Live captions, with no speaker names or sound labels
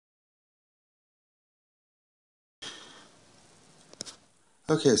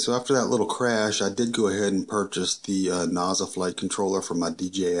Okay, so after that little crash, I did go ahead and purchase the NAZA flight controller for my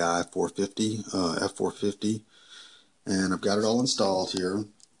DJI F450, and I've got it all installed here.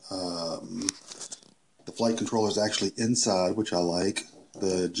 The flight controller is actually inside, which I like.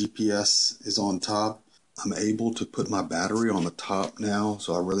 The GPS is on top. I'm able to put my battery on the top now,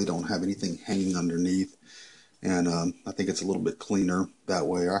 so I really don't have anything hanging underneath. And I think it's a little bit cleaner that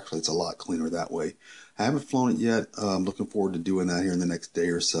way. Or actually, it's a lot cleaner that way. I haven't flown it yet. I'm looking forward to doing that here in the next day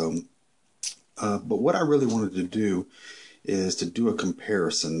or so. But what I really wanted to do is to do a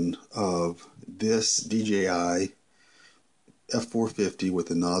comparison of this DJI F450 with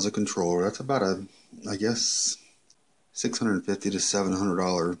the NAZA controller. That's about I guess, $650 to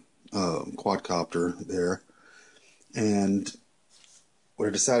 $700 quadcopter there. And what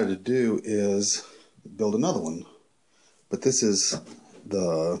I decided to do is build another one. But this is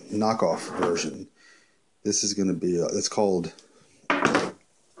the knockoff version. This is going to be, it's called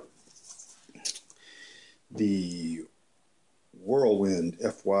the Whirlwind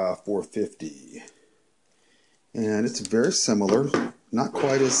FY450. And it's very similar, not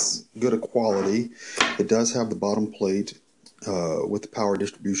quite as good a quality. It does have the bottom plate with the power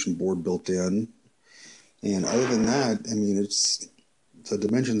distribution board built in. And other than that, I mean, the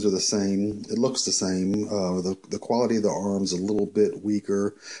dimensions are the same. It looks the same. The quality of the arm's a little bit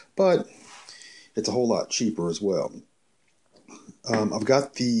weaker, but it's a whole lot cheaper as well. I've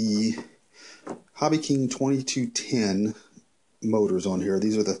got the Hobby King 2210 motors on here.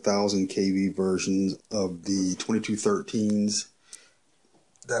 These are the 1000 kV versions of the 2213s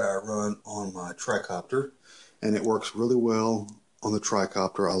that I run on my tricopter, and it works really well on the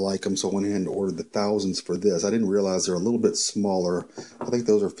tricopter. I like them, so I went ahead and ordered the 1000s for this. I didn't realize they're a little bit smaller. I think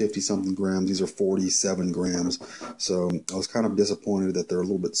those are 50-something grams. These are 47 grams. So I was kind of disappointed that they're a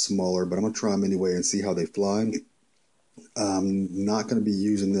little bit smaller, but I'm going to try them anyway and see how they fly. I'm not going to be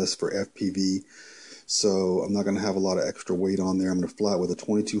using this for FPV, so I'm not going to have a lot of extra weight on there. I'm going to fly it with a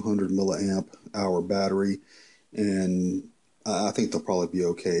 2200 milliamp hour battery, and I think they'll probably be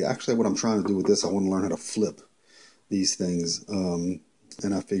okay. Actually, what I'm trying to do with this, I want to learn how to flip these things, and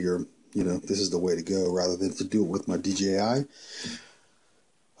I figure, you know, this is the way to go rather than to do it with my DJI.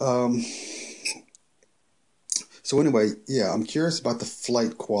 So anyway, yeah, I'm curious about the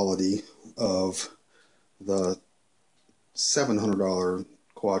flight quality of the $700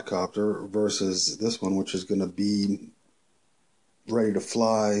 quadcopter versus this one, which is going to be ready to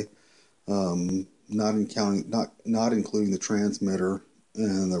fly, not including the transmitter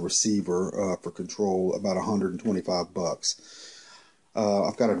and the receiver for control, about $125.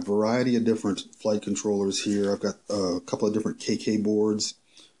 I've got a variety of different flight controllers here. I've got a couple of different KK boards,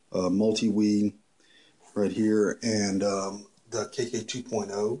 multi-wii right here, and the KK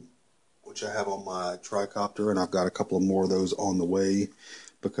 2.0, which I have on my tricopter, and I've got a couple of more of those on the way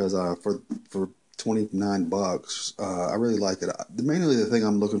because for $29, I really like it. Mainly the thing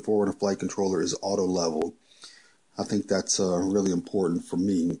I'm looking for in a flight controller is auto level. I think that's really important for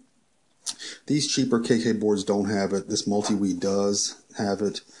me. These cheaper KK boards don't have it. This multi-wii does have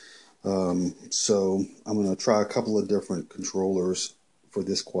it. So I'm going to try a couple of different controllers for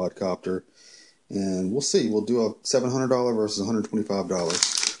this quadcopter, and we'll see. We'll do a $700 versus $125.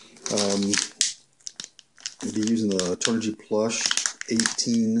 I'll be using the Turnigy Plush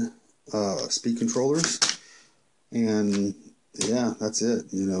 18 speed controllers, and yeah, that's it,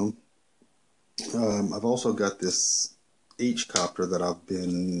 you know. I've also got this H-copter that I've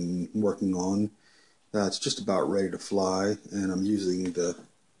been working on that's just about ready to fly, and I'm using the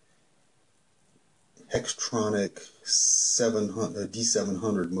Hextronic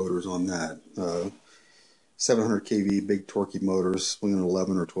D700 motors on that. 700 kV, big torquey motors, swinging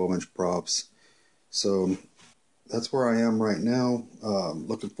 11 or 12 inch props. So that's where I am right now.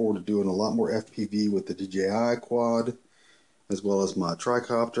 Looking forward to doing a lot more FPV with the DJI quad, as well as my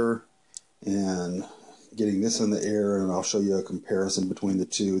tricopter, and getting this in the air, and I'll show you a comparison between the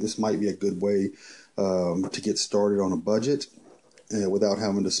two. This might be a good way to get started on a budget without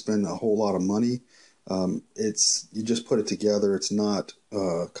having to spend a whole lot of money. You just put it together. It's not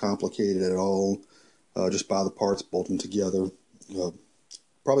complicated at all. Just buy the parts, bolt them together.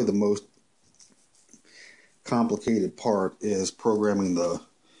 Probably the most complicated part is programming the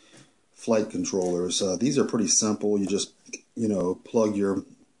flight controllers. These are pretty simple. You just, you know, plug your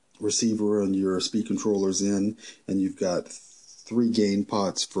receiver and your speed controllers in, and you've got 3 gain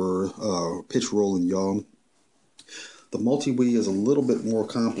pots for pitch, roll, and yaw. The multi-wii is a little bit more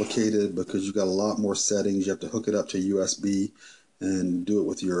complicated because you've got a lot more settings. You have to hook it up to USB and do it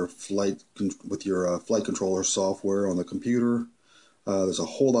with your flight controller software on the computer. There's a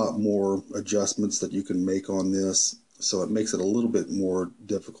whole lot more adjustments that you can make on this. so it makes it a little bit more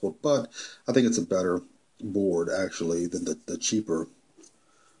difficult, but I think it's a better board actually than the cheaper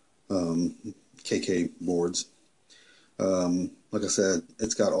KK boards. Like I said,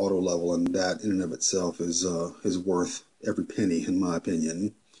 it's got auto level, and that in and of itself is worth every penny, in my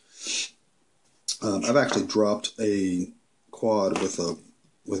opinion. I've actually dropped a quad with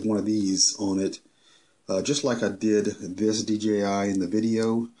one of these on it, just like I did this DJI in the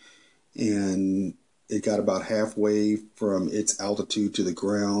video, and it got about halfway from its altitude to the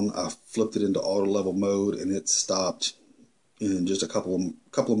ground. I flipped it into auto level mode, and it stopped in just a couple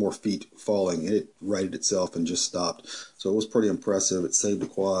of more feet falling. It righted itself and just stopped. So it was pretty impressive. It saved the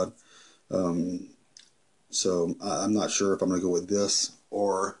quad. So I'm not sure if I'm going to go with this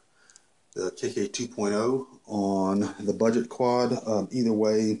or the KK 2.0 on the budget quad. Either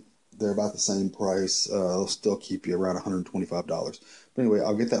way, they're about the same price. They'll still keep you around $125. But anyway,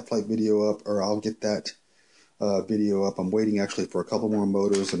 I'll get that flight video up, or I'll get that video up. I'm waiting actually for a couple more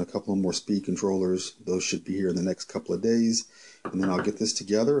motors and a couple of more speed controllers. Those should be here in the next couple of days, and then I'll get this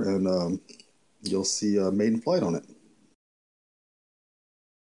together, and you'll see maiden flight on it.